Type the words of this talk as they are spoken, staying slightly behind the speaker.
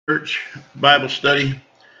Church Bible study.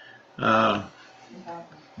 It's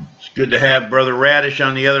good to have Brother Radish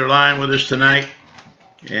on the other line with us tonight,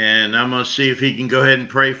 and I'm going to see if he can go ahead and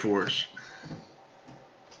pray for us.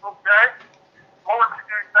 Okay. Lord, we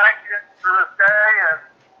do thank you for this day, and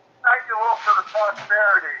thank you, Lord, for the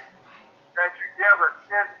prosperity that you give us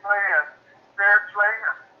physically and spiritually.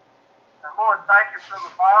 And Lord, thank you for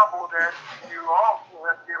the Bible that you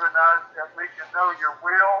also have given us, that we can know your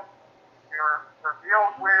will, your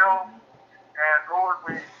revealed will. And Lord,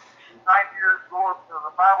 we thank you, Lord, for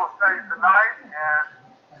the Bible study tonight. And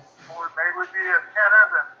Lord, may we be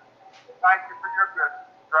attentive, and thank you for your goodness.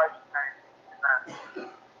 In Christ's name.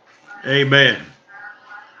 Amen.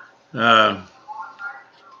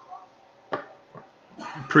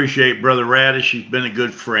 Appreciate Brother Radish. He's been a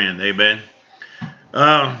good friend. Amen.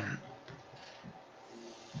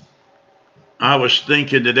 I was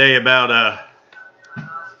thinking today about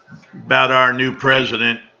our new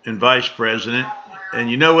president and vice president, and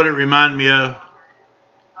you know what it reminded me of?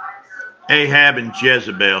 Ahab and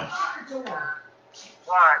Jezebel.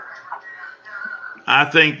 I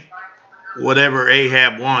think whatever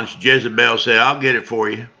Ahab wants, Jezebel said, "I'll get it for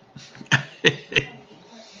you."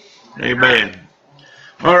 Amen.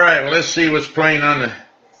 All right, well, let's see what's playing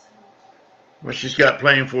what she's got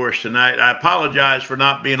playing for us tonight. I apologize for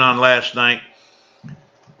not being on last night.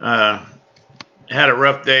 Had a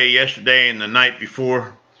rough day yesterday and the night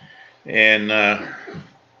before, and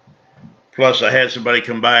plus I had somebody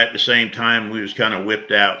come by at the same time. We was kind of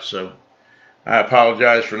whipped out, so I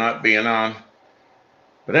apologize for not being on.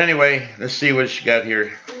 But anyway, let's see what she got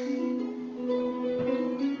here.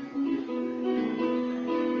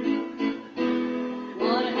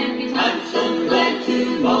 I'm so glad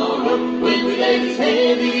tomorrow, when we lay these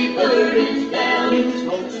heavy burdens down, in the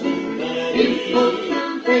smoke-smooth valley,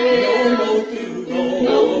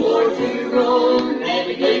 no more to roam, and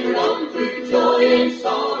we labored on through joy and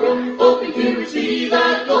sorrow, hoping to receive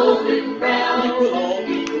that golden crown. It will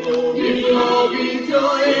all be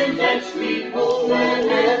joy in that sweet home, that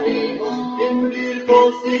happy home, in the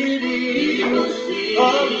beautiful city of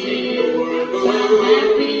some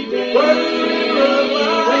happy day.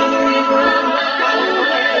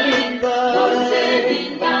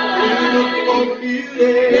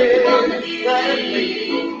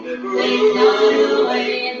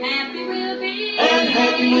 And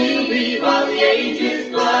happy we'll be while the ages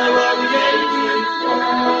fly, while the ages fly.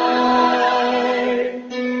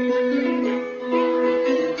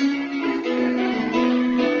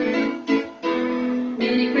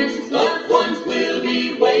 Many precious loved ones will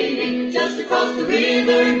be waiting just across the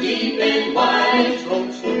river deep and wide.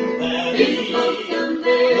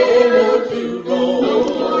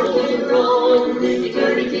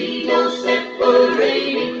 Eternity, no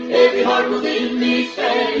separating. Every heart will then be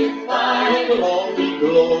satisfied. It'll all be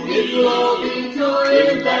glory, it'll all be joy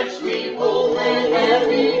in that sweet home, that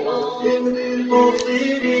happy home, in the beautiful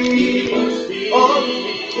city of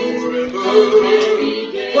forever.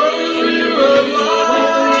 What a river of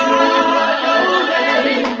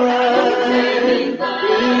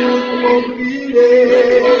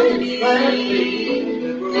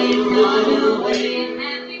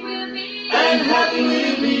and happy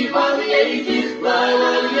we'll be while the ages fly,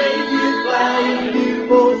 while the ages fly, in the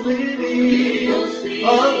beautiful city of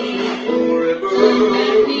forever.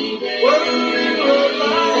 What a river of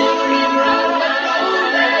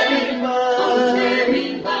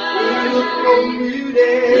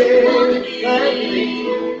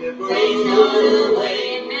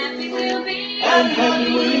and happy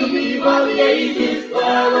we'll be while the ages fly,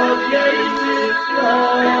 while the ages fly.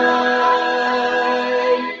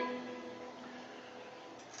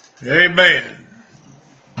 Amen.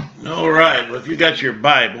 All right. Well, if you got your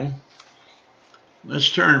Bible, let's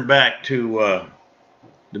turn back to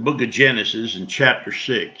the book of Genesis in chapter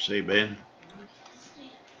 6. Amen.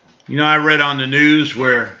 You know, I read on the news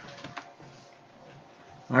where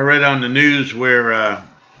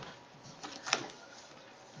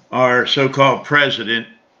our so-called president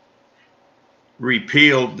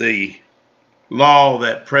repealed the law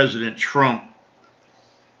that President Trump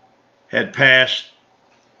had passed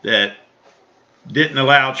that didn't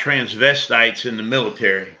allow transvestites in the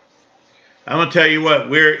military. I'm going to tell you what,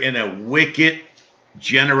 we're in a wicked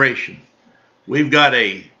generation. We've got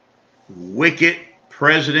a wicked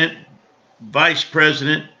president, vice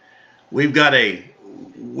president. We've got a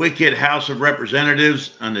wicked House of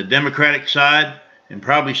Representatives on the Democratic side and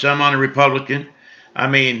probably some on the Republican. I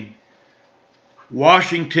mean,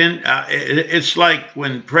 Washington, it's like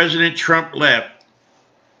when President Trump left,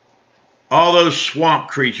 all those swamp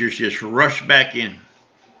creatures just rushed back in.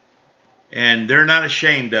 And they're not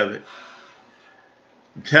ashamed of it.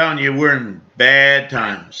 I'm telling you, we're in bad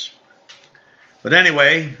times. But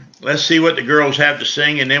anyway, let's see what the girls have to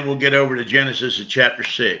sing, and then we'll get over to Genesis at chapter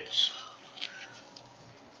 6.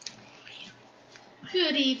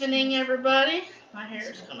 Good evening, everybody. My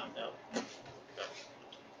hair is gonna go.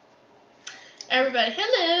 Everybody,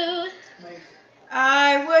 hello.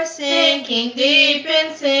 I was sinking deep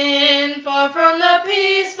in sin, far from the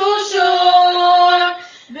peaceful shore,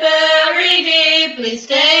 very deeply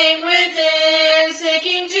stained within,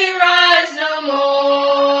 sinking to rise no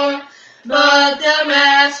more. But the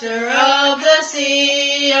master of the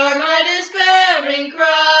sea heard my despairing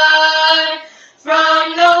cry,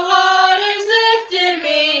 from the waters lifted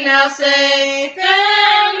me, now safe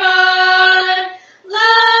am I.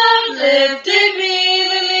 Love lifted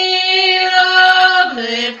me, love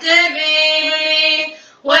lifted me,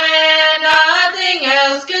 when nothing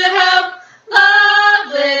else could help. Love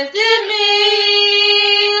lifted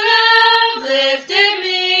me, love lifted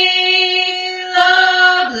me,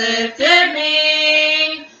 love lifted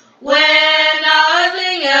me, when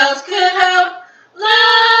nothing else could help.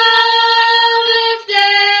 Love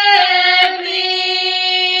lifted me.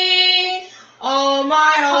 All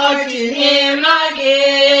my heart to Him I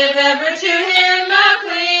give, ever to Him I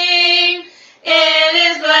cling. In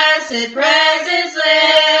His blessed presence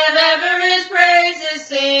live, ever His praises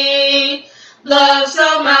sing. Love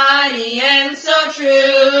so mighty and so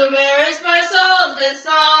true, merits my soul's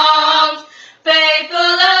songs. Faithful,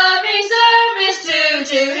 loving service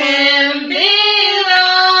to Him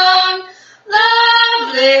belong.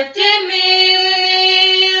 Love lifted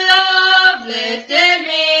me, love lifted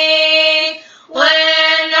me,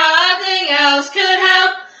 when nothing else could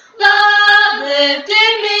help. Love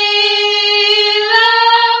lifted me,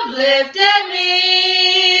 love lifted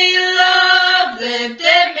me, love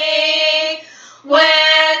lifted me,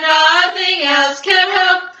 when nothing else could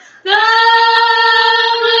help. Love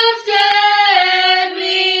lifted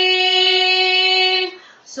me.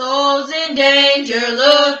 Souls in danger,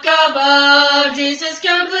 look above, Jesus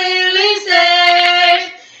completely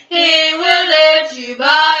safe. He will lift you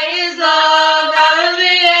by His love out of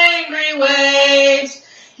the angry waves.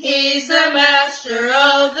 He's the master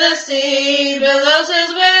of the sea, billows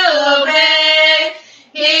His will obey.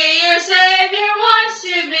 He, your Savior, wants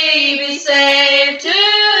to be saved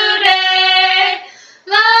today.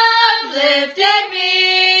 Love lifted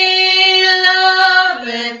me, love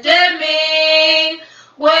lifted me,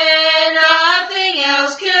 when nothing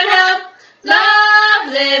else could help. Love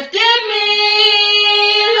lifted me,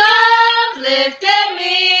 love lifted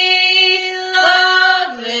me,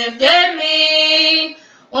 love lifted me,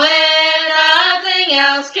 when nothing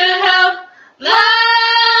else could help. Love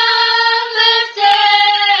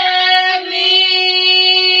lifted me.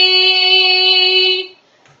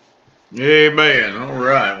 Amen. All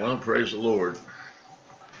right. Well, praise the Lord.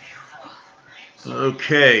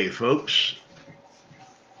 Okay, folks.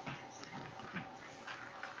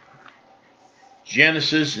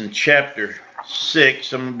 Genesis in chapter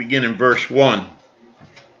 6. I'm going to begin in verse 1.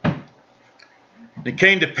 It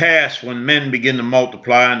came to pass when men began to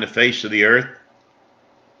multiply on the face of the earth,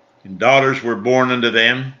 and daughters were born unto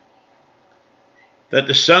them, that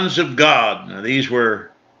the sons of God, now these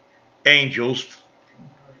were angels,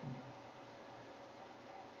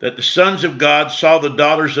 that the sons of God saw the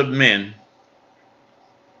daughters of men,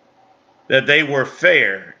 that they were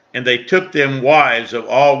fair, and they took them wives of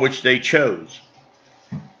all which they chose.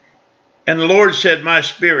 And the Lord said, my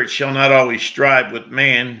spirit shall not always strive with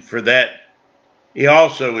man, for that he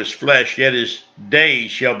also is flesh, yet his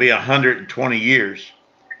days shall be 120 years.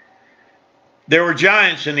 There were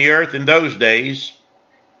giants in the earth in those days,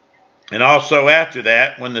 and also after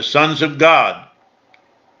that, when the sons of God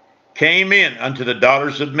came in unto the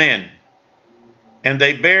daughters of men, and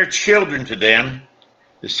they bare children to them,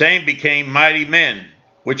 the same became mighty men,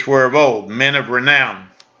 which were of old, men of renown.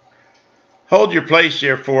 Hold your place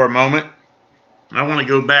here for a moment. I want to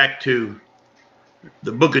go back to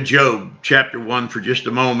the book of Job, chapter 1, for just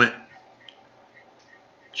a moment.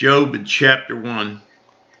 Job in chapter 1.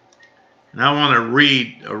 And I want to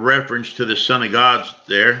read a reference to the Son of God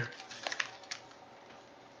there.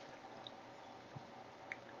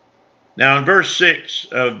 Now in verse 6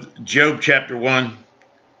 of Job chapter 1,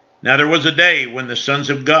 now there was a day when the sons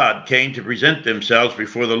of God came to present themselves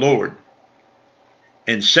before the Lord,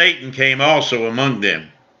 and Satan came also among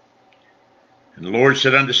them. And the Lord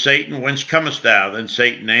said unto Satan, whence comest thou? Then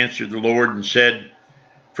Satan answered the Lord and said,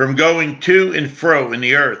 from going to and fro in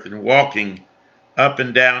the earth, and walking up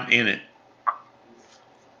and down in it.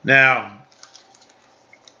 Now,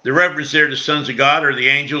 the reference there to sons of God are the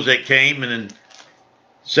angels that came, and then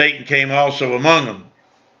Satan came also among them.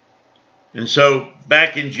 And so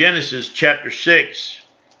back in Genesis chapter 6,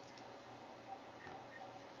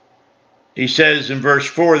 he says in verse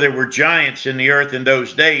 4, there were giants in the earth in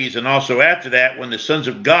those days, and also after that, when the sons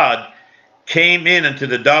of God came in unto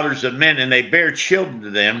the daughters of men, and they bare children to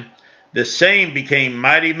them, the same became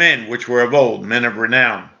mighty men which were of old, men of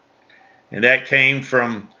renown. And that came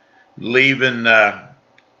from leaving the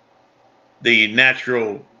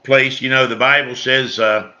natural place. You know, the Bible says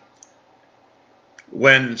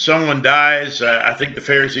when someone dies, I think the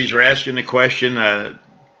Pharisees were asking the question, and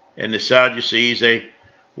the Sadducees,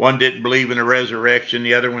 one didn't believe in a resurrection,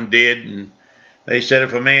 the other one did. And they said,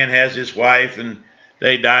 if a man has his wife and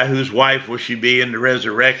they die, whose wife will she be in the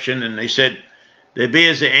resurrection? And they said, they'd be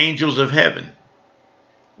as the angels of heaven.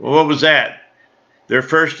 Well, what was that? Their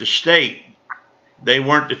first estate, they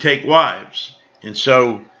weren't to take wives. And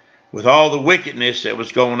so with all the wickedness that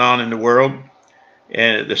was going on in the world,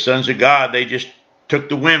 and the sons of God, they just took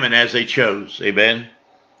the women as they chose. Amen.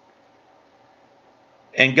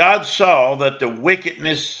 And God saw that the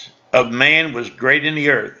wickedness of man was great in the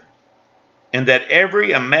earth, and that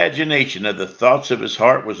every imagination of the thoughts of his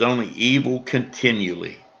heart was only evil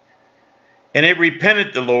continually. And it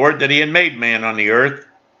repented the Lord that he had made man on the earth,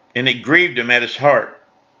 and it grieved him at his heart.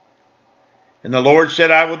 And the Lord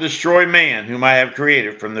said, I will destroy man whom I have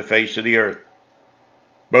created from the face of the earth,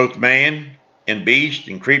 both man and beast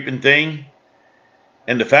and creeping thing,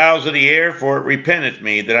 and the fowls of the air, for it repenteth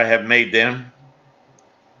me that I have made them.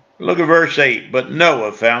 Look at verse 8. But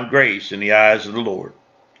Noah found grace in the eyes of the Lord.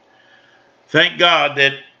 Thank God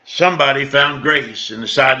that somebody found grace in the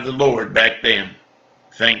sight of the Lord back then.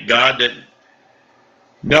 Thank God that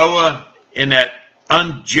Noah, in that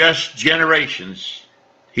unjust generations,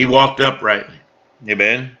 he walked uprightly.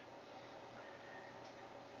 Amen.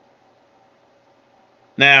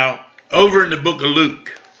 Now, over in the book of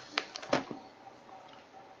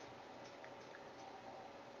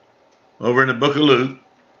Luke,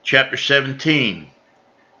 chapter 17.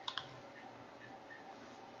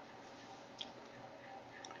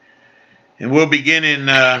 And we'll begin in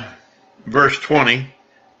verse 20.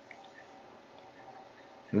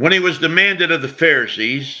 And when he was demanded of the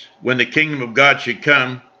Pharisees, when the kingdom of God should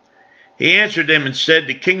come, he answered them and said,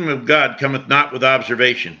 the kingdom of God cometh not with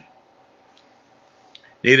observation.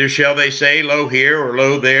 Neither shall they say, lo here or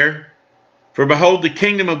lo there. For behold, the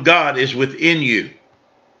kingdom of God is within you.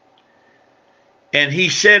 And he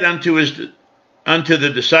said unto the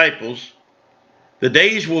disciples, the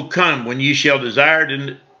days will come when ye shall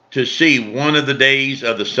desire to see one of the days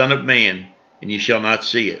of the Son of Man, and ye shall not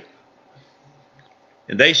see it.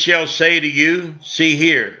 And they shall say to you, see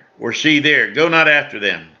here, or see there. Go not after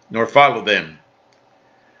them, nor follow them.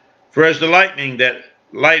 For as the lightning that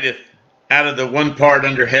lighteth out of the one part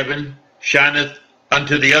under heaven, shineth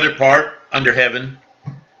unto the other part under heaven,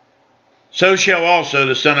 so shall also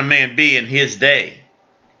the Son of Man be in his day.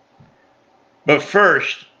 But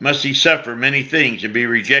first must he suffer many things and be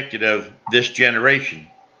rejected of this generation.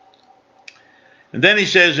 And then he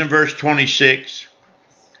says in verse 26,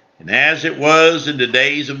 and as it was in the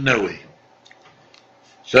days of Noah,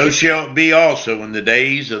 so shall it be also in the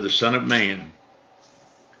days of the Son of Man.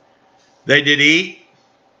 They did eat,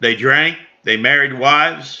 they drank, they married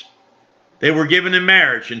wives. They were given in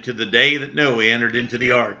marriage until the day that Noah entered into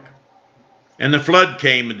the ark. And the flood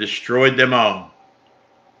came and destroyed them all.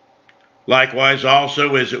 Likewise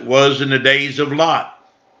also as it was in the days of Lot.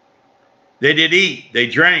 They did eat, they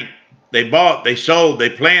drank, they bought, they sold,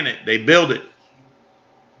 they planted, they built it.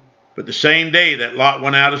 But the same day that Lot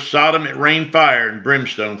went out of Sodom, it rained fire and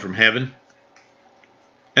brimstone from heaven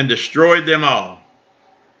and destroyed them all.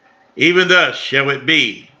 Even thus shall it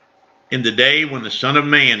be in the day when the Son of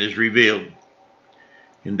Man is revealed.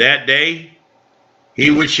 In that day, he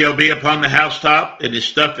which shall be upon the housetop and his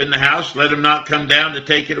stuff in the house, let him not come down to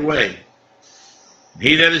take it away.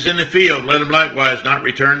 He that is in the field, let him likewise not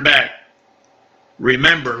return back.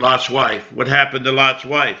 Remember Lot's wife. What happened to Lot's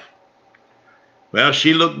wife? Well,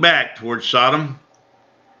 she looked back towards Sodom,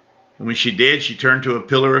 and when she did, she turned to a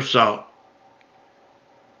pillar of salt.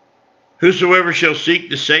 Whosoever shall seek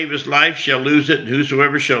to save his life shall lose it, and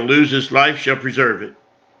whosoever shall lose his life shall preserve it.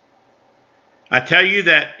 I tell you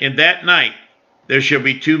that in that night there shall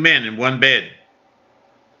be two men in one bed.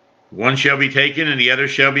 One shall be taken, and the other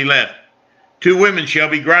shall be left. Two women shall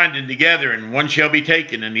be grinding together, and one shall be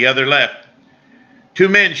taken, and the other left. Two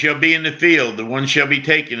men shall be in the field, the one shall be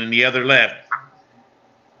taken, and the other left.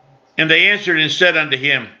 And they answered and said unto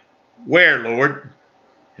him, Where, Lord?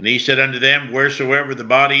 And he said unto them, Wheresoever the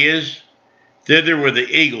body is, thither will the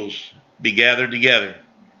eagles be gathered together.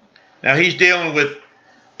 Now he's dealing with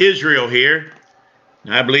Israel here.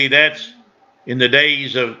 And I believe that's in the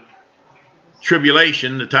days of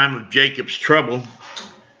tribulation, the time of Jacob's trouble,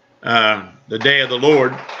 the day of the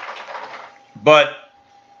Lord. But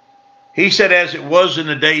he said, as it was in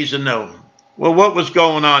the days of Noah. Well, what was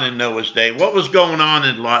going on in Noah's day? What was going on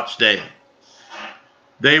in Lot's day?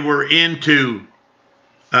 They were into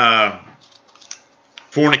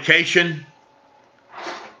fornication.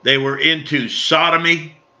 They were into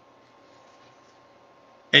sodomy.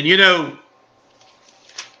 And you know,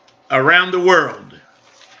 around the world,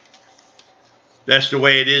 that's the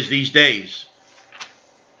way it is these days.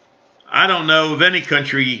 I don't know of any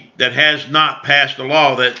country that has not passed a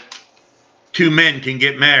law that 2 men can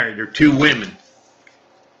get married or 2 women.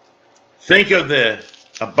 Think of the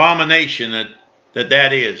abomination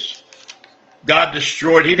that is. God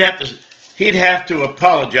destroyed. He'd have to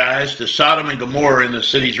apologize to Sodom and Gomorrah and the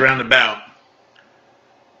cities round about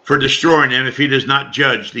for destroying them if he does not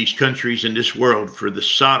judge these countries in this world for the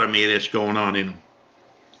sodomy that's going on in them,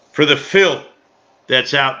 for the filth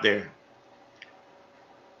that's out there.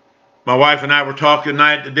 My wife and I were talking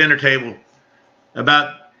tonight at the dinner table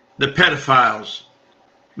about the pedophiles.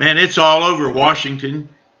 Man, it's all over Washington.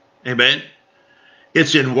 Amen.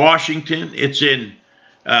 It's in Washington. It's in,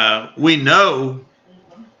 we know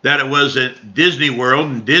that it was at Disney World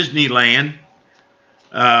and Disneyland.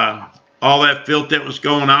 All that filth that was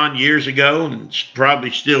going on years ago, and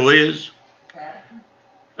probably still is.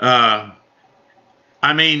 I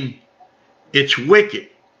mean, it's wicked.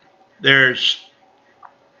 There's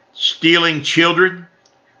stealing children,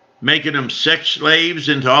 making them sex slaves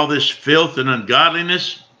into all this filth and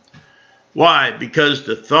ungodliness. Why? Because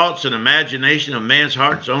the thoughts and imagination of man's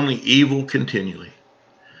heart is only evil continually.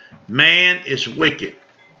 Man is wicked.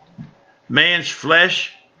 Man's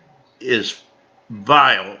flesh is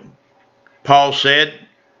vile. Paul said,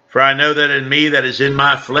 for I know that in me that is in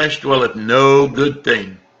my flesh dwelleth no good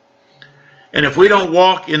thing. And if we don't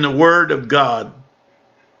walk in the word of God,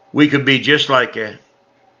 we could be just like that.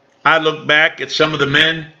 I look back at some of the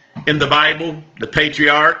men in the Bible, the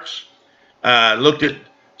patriarchs, looked at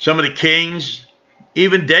some of the kings,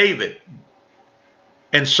 even David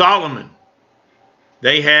and Solomon.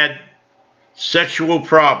 They had sexual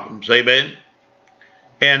problems, amen?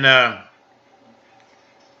 And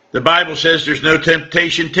the Bible says there's no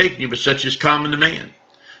temptation taken you, but such is common to man.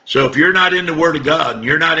 So if you're not in the Word of God, and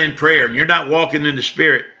you're not in prayer, and you're not walking in the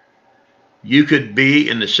Spirit, you could be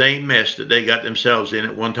in the same mess that they got themselves in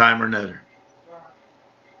at one time or another.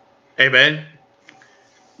 Amen?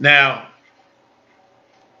 Now,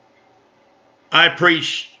 I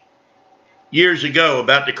preached years ago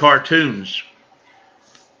about the cartoons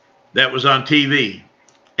that was on TV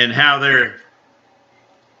and how they're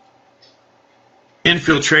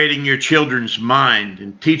infiltrating your children's mind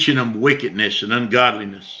and teaching them wickedness and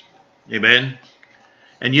ungodliness. Amen?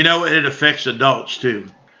 And you know, it affects adults too.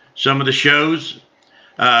 Some of the shows,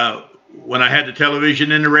 when I had the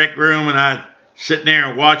television in the rec room and I sit there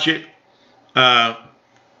and watch it,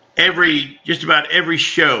 just about every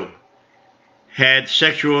show had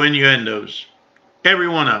sexual innuendos. Every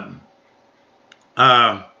one of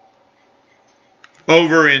them.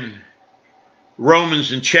 Over in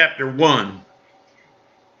Romans in chapter 1.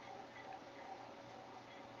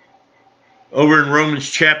 Over in Romans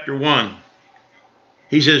chapter 1.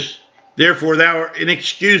 He says, therefore thou art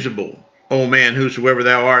inexcusable, O man, whosoever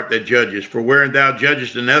thou art that judgest. For wherein thou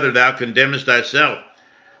judgest another, thou condemnest thyself.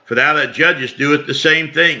 For thou that judgest doeth the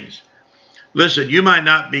same things. Listen, you might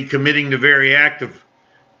not be committing the very act of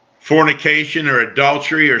fornication or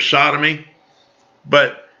adultery or sodomy,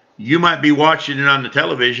 but you might be watching it on the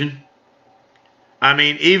television. I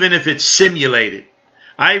mean, even if it's simulated.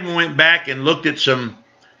 I even went back and looked at some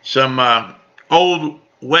old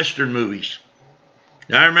Western movies.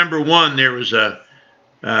 Now, I remember one, there was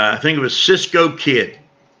I think it was Cisco Kid.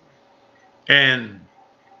 And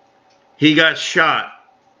he got shot.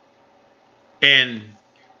 And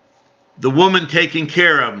the woman taking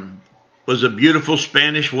care of him was a beautiful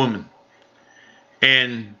Spanish woman.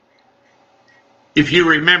 And if you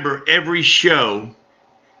remember, every show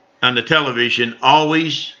on the television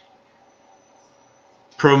always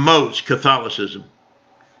promotes Catholicism.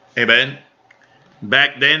 Amen.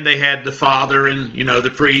 Back then they had the father and,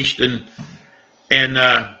 the priest, and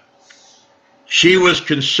she was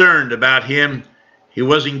concerned about him. He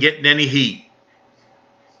wasn't getting any heat.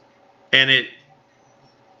 And it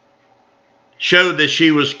showed that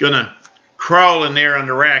she was going to crawl in there on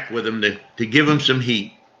the rack with him to give him some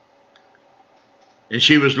heat. And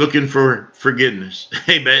she was looking for forgiveness.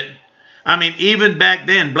 Amen. I mean, even back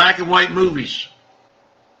then, black and white movies.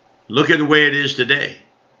 Look at the way it is today.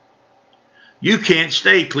 You can't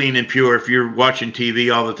stay clean and pure if you're watching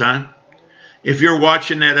TV all the time. if you're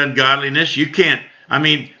watching that ungodliness, you can't. I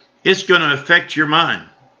mean, it's going to affect your mind.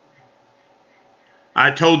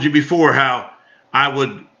 I told you before how I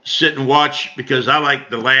would sit and watch, because I like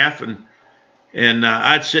to laugh, and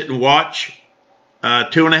I'd sit and watch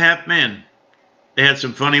 2.5 Men. They had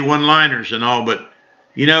some funny one-liners and all, but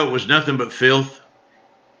you know, it was nothing but filth.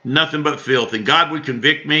 Nothing but filth. And God would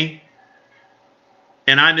convict me,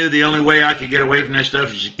 and I knew the only way I could get away from that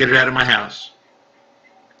stuff is to get it out of my house.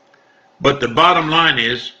 But the bottom line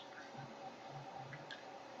is,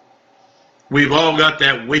 we've all got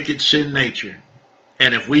that wicked sin nature.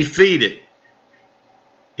 And if we feed it,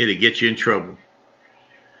 it'll get you in trouble.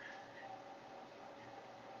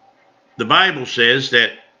 The Bible says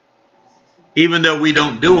that even though we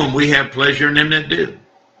don't do them, we have pleasure in them that do.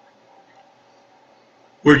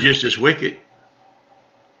 We're just as wicked.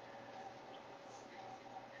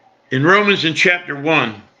 In Romans in chapter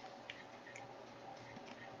 1,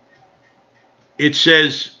 it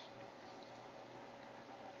says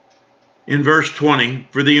in verse 20,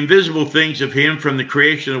 "For the invisible things of him from the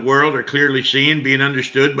creation of the world are clearly seen, being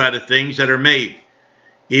understood by the things that are made,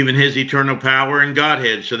 even his eternal power and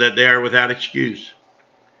Godhead, so that they are without excuse.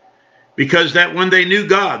 Because that when they knew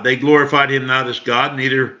God, they glorified him not as God,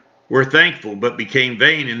 neither were thankful, but became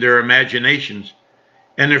vain in their imaginations,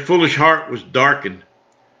 and their foolish heart was darkened.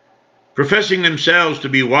 Professing themselves to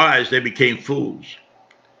be wise, they became fools,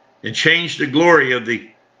 and changed the glory of the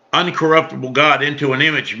uncorruptible God into an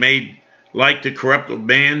image made like the corruptible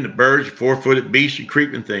man, the birds, four-footed beasts, and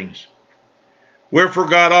creeping things. Wherefore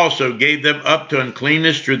God also gave them up to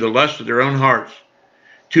uncleanness through the lust of their own hearts,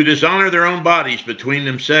 to dishonor their own bodies between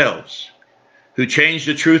themselves, who changed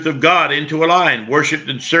the truth of God into a lie, and worshipped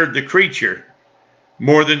and served the creature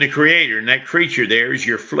more than the Creator. And that creature there is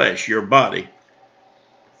your flesh, your body,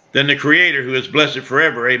 than the Creator, who is blessed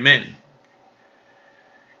forever. Amen.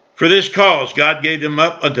 For this cause God gave them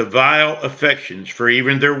up unto vile affections, for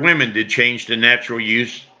even their women did change the natural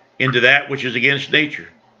use into that which is against nature.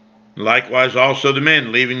 Likewise also the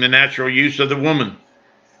men, leaving the natural use of the woman,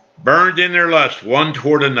 burned in their lust one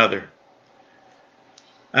toward another."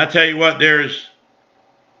 I tell you what,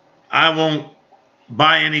 I won't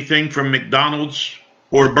buy anything from McDonald's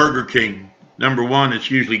or Burger King. Number one, it's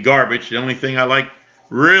usually garbage. The only thing I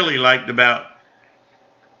really liked about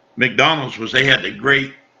McDonald's was they had the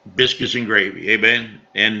great biscuits and gravy, amen,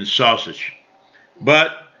 and sausage.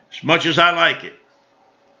 But as much as I like it,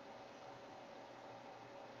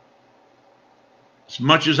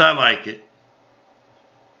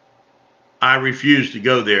 I refuse to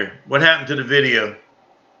go there. What happened to the video?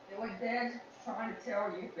 What Dad's trying to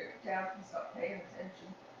tell you, but Captain's not paying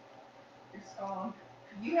attention. It's gone.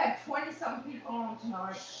 You had 20-some people on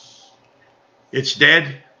tonight. It's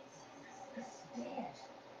dead? It's dead.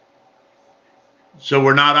 So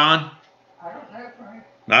we're not on? I don't know, Frank.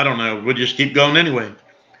 I don't know. We'll just keep going anyway.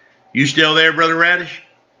 You still there, Brother Radish?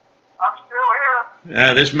 I'm still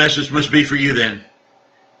here. This message must be for you then.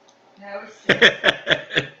 No, it's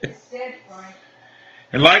dead. It's dead, Frank.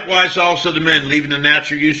 "And likewise also the men, leaving the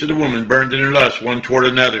natural use of the woman, burned in their lust one toward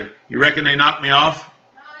another." You reckon they knocked me off?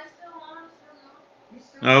 No, it's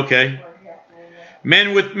still on. Okay.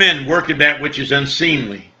 "Men with men, working that which is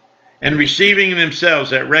unseemly, and receiving in themselves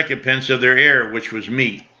that recompense of their error which was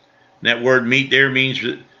meat." And that word meat there means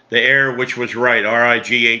the error which was right,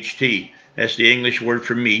 R-I-G-H-T. That's the English word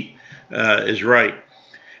for meat, is right.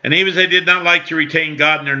 "And even as they did not like to retain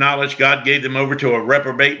God in their knowledge, God gave them over to a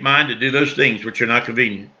reprobate mind to do those things which are not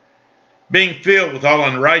convenient. Being filled with all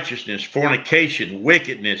unrighteousness, fornication,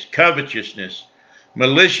 wickedness, covetousness,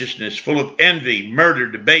 maliciousness, full of envy, murder,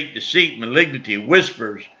 debate, deceit, malignity,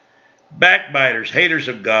 whisperers, backbiters, haters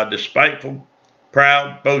of God, despiteful,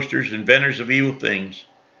 proud, boasters, inventors of evil things,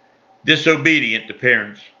 disobedient to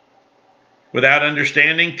parents, without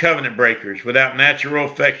understanding, covenant breakers, without natural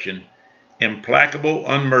affection, implacable,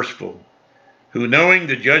 unmerciful, who knowing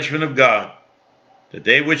the judgment of God, that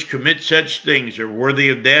they which commit such things are worthy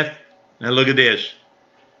of death." Now look at this.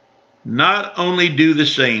 "Not only do the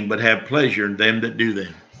same, but have pleasure in them that do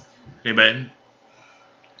them." Amen.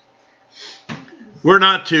 We're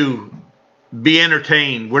not to be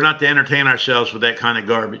entertained. We're not to entertain ourselves with that kind of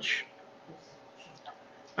garbage.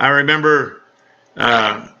 I remember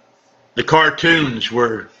the cartoons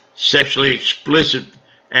were sexually explicit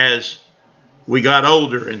as we got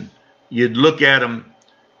older, and you'd look at them,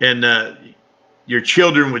 and your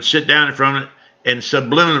children would sit down in front of it, and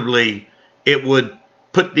subliminally it would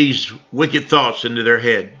put these wicked thoughts into their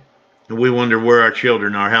head. And we wonder where our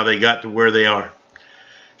children are, how they got to where they are.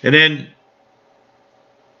 And then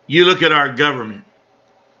you look at our government.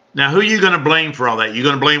 Now, who are you going to blame for all that? You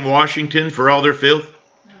going to blame Washington for all their filth?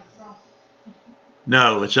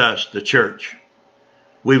 No, it's us, the church.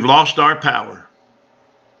 We've lost our power.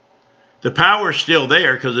 The power is still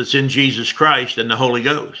there because it's in Jesus Christ and the Holy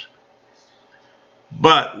Ghost.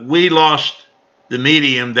 But we lost the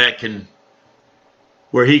medium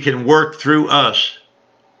where he can work through us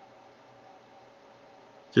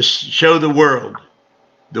to show the world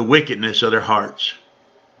the wickedness of their hearts.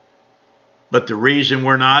 But the reason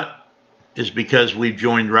we're not is because we've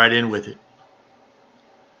joined right in with it.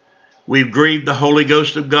 We've grieved the Holy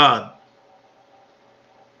Ghost of God.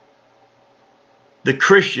 The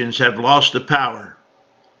Christians have lost the power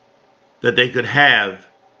that they could have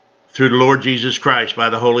through the Lord Jesus Christ by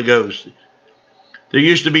the Holy Ghost. There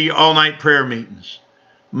used to be all-night prayer meetings.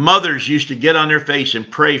 Mothers used to get on their face and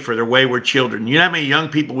pray for their wayward children. You know how many young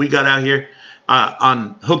people we got out here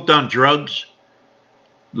hooked on drugs,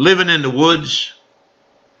 living in the woods,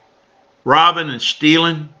 robbing and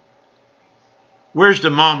stealing? Where's the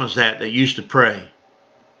mamas that used to pray?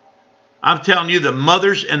 I'm telling you, the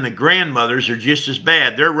mothers and the grandmothers are just as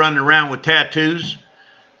bad. They're running around with tattoos.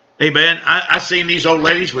 Hey, man, I seen these old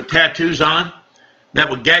ladies with tattoos on that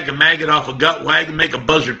would gag a maggot off a gut wag and make a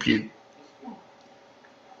buzzard puke.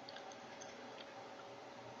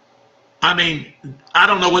 I mean, I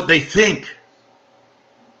don't know what they think.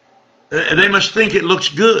 They must think it looks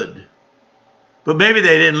good. But maybe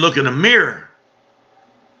they didn't look in a mirror.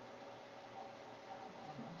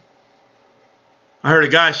 I heard a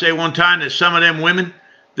guy say one time that some of them women,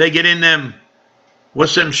 they get in them,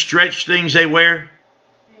 what's them stretch things they wear?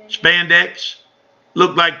 Spandex.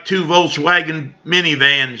 Look like two Volkswagen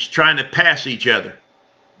minivans trying to pass each other.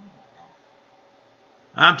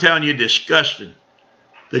 I'm telling you, disgusting.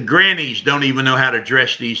 The grannies don't even know how to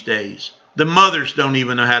dress these days. The mothers don't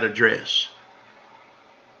even know how to dress.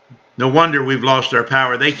 No wonder we've lost our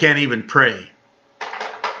power. They can't even pray.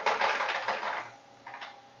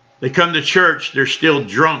 They come to church, they're still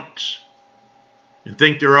drunks and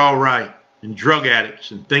think they're all right, and drug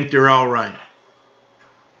addicts and think they're all right.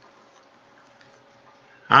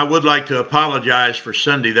 I would like to apologize for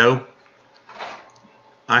Sunday, though.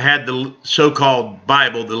 I had the so-called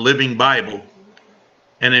Bible, the Living Bible,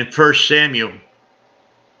 and in 1 Samuel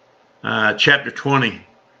chapter 20,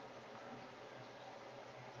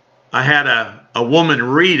 I had a woman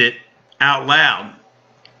read it out loud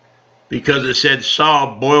because it said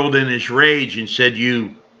Saul boiled in his rage and said,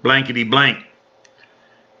 "You blankety blank."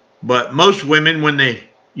 But most women, when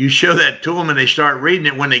you show that to them and they start reading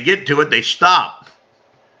it, when they get to it, they stop.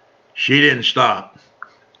 She didn't stop.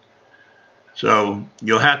 So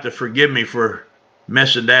you'll have to forgive me for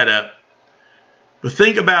messing that up. But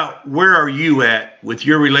think about, where are you at with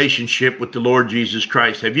your relationship with the Lord Jesus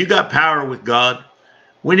Christ? Have you got power with God?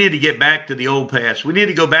 We need to get back to the old past. We need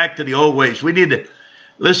to go back to the old ways. We need to,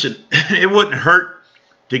 listen, it wouldn't hurt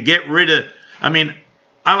to get rid of, I mean,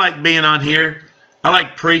 I like being on here. I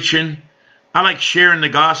like preaching. I like sharing the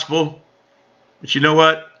gospel. But you know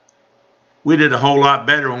what? We did a whole lot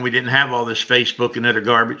better when we didn't have all this Facebook and other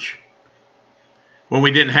garbage. When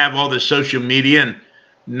we didn't have all this social media, and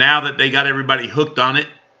now that they got everybody hooked on it,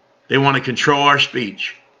 they want to control our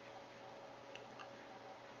speech.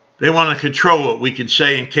 They want to control what we can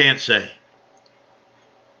say and can't say.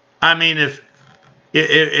 I mean,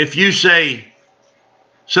 if you say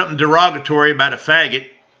something derogatory about a faggot,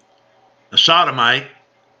 a sodomite,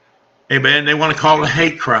 amen, they want to call it a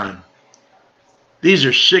hate crime. These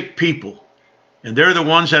are sick people, and they're the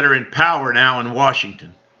ones that are in power now in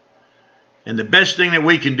Washington. And the best thing that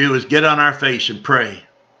we can do is get on our face and pray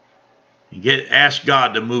and ask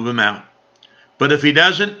God to move them out. But if he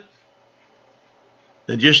doesn't,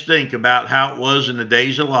 then just think about how it was in the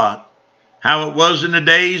days of Lot, how it was in the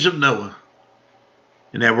days of Noah,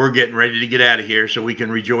 and that we're getting ready to get out of here so we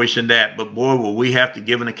can rejoice in that. But boy, will we have to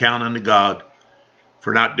give an account unto God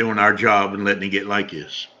for not doing our job and letting it get like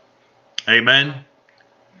this. Amen.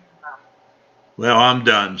 Well, I'm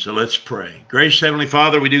done, so let's pray. Gracious Heavenly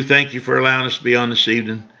Father, we do thank you for allowing us to be on this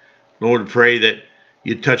evening. Lord, we pray that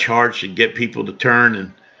you touch hearts and get people to turn.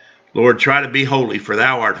 And Lord, try to be holy, for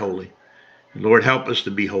thou art holy. And Lord, help us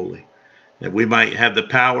to be holy, that we might have the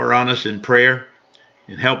power on us in prayer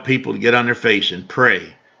and help people to get on their face and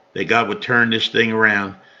pray that God would turn this thing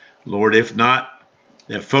around. Lord, if not,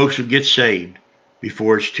 that folks would get saved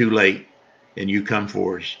before it's too late and you come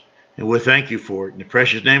for us. And we'll thank you for it. In the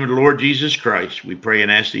precious name of the Lord Jesus Christ, we pray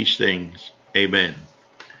and ask these things. Amen. Amen.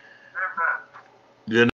 Good night.